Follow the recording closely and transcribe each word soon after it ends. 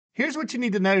Here's what you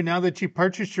need to know now that you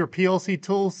purchased your PLC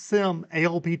Tools Sim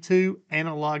ALP2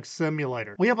 Analog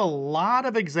Simulator. We have a lot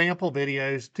of example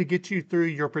videos to get you through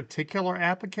your particular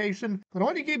application, but I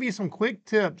want to give you some quick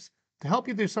tips to help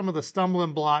you through some of the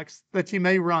stumbling blocks that you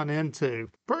may run into.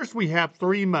 First, we have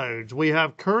three modes. We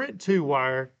have current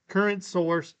 2-wire, current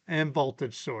source, and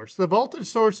voltage source. The voltage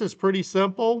source is pretty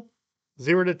simple,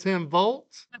 0 to 10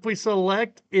 volts. If we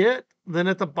select it, then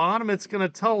at the bottom it's going to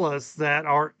tell us that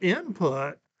our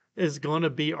input is going to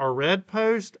be our red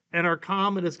post and our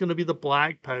common is going to be the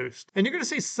black post. And you're going to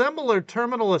see similar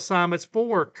terminal assignments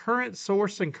for current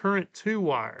source and current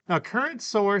 2-wire. Now, current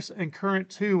source and current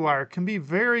 2-wire can be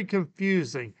very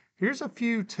confusing. Here's a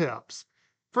few tips.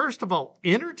 First of all,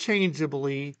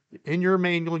 interchangeably in your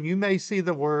manual, you may see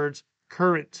the words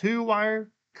current 2-wire,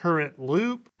 current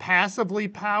loop, passively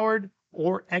powered,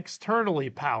 or externally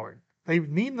powered. They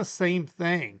mean the same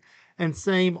thing. And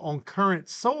same on current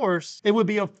source, it would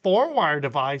be a 4-wire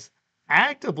device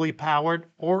actively powered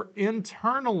or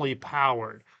internally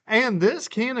powered. And this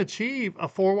can achieve a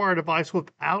 4-wire device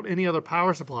without any other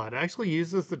power supply. It actually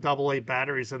uses the AA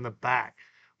batteries in the back.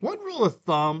 One rule of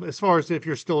thumb, as far as if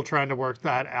you're still trying to work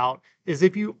that out, is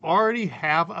if you already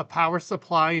have a power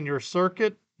supply in your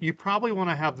circuit, you probably want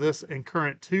to have this in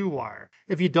current 2-wire.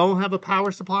 If you don't have a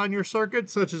power supply in your circuit,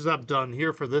 such as I've done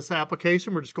here for this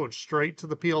application, we're just going straight to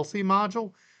the PLC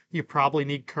module, you probably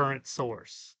need current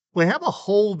source. We have a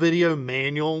whole video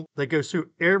manual that goes through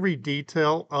every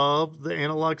detail of the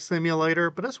analog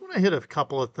simulator, but I just want to hit a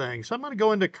couple of things. So I'm going to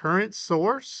go into current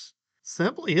source,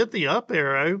 simply hit the up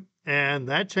arrow, and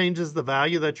that changes the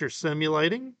value that you're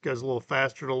simulating. Goes a little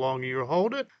faster the longer you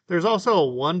hold it. There's also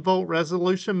a 1-volt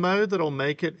resolution mode that'll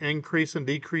make it increase and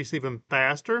decrease even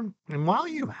faster. And while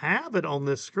you have it on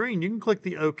this screen, you can click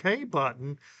the OK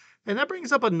button, and that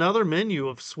brings up another menu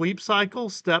of sweep cycle,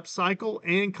 step cycle,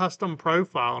 and custom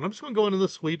profile. And I'm just going to go into the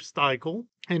sweep cycle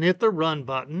and hit the run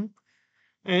button.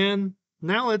 And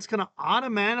now it's going to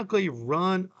automatically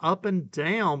run up and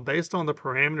down based on the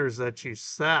parameters that you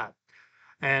set.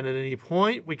 And at any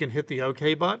point, we can hit the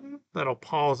OK button. That'll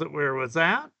pause it where it was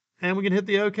at. And we can hit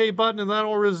the OK button and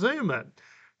that'll resume it.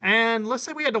 And let's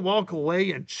say we had to walk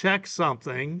away and check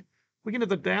something. We can hit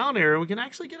the down arrow. We can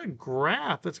actually get a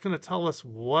graph that's going to tell us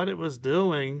what it was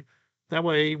doing. That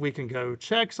way we can go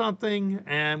check something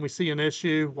and we see an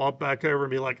issue, walk back over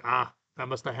and be like, that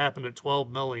must have happened at 12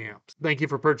 milliamps. Thank you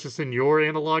for purchasing your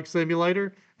analog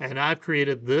simulator. And I've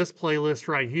created this playlist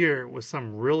right here with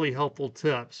some really helpful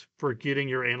tips for getting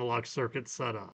your analog circuit set up.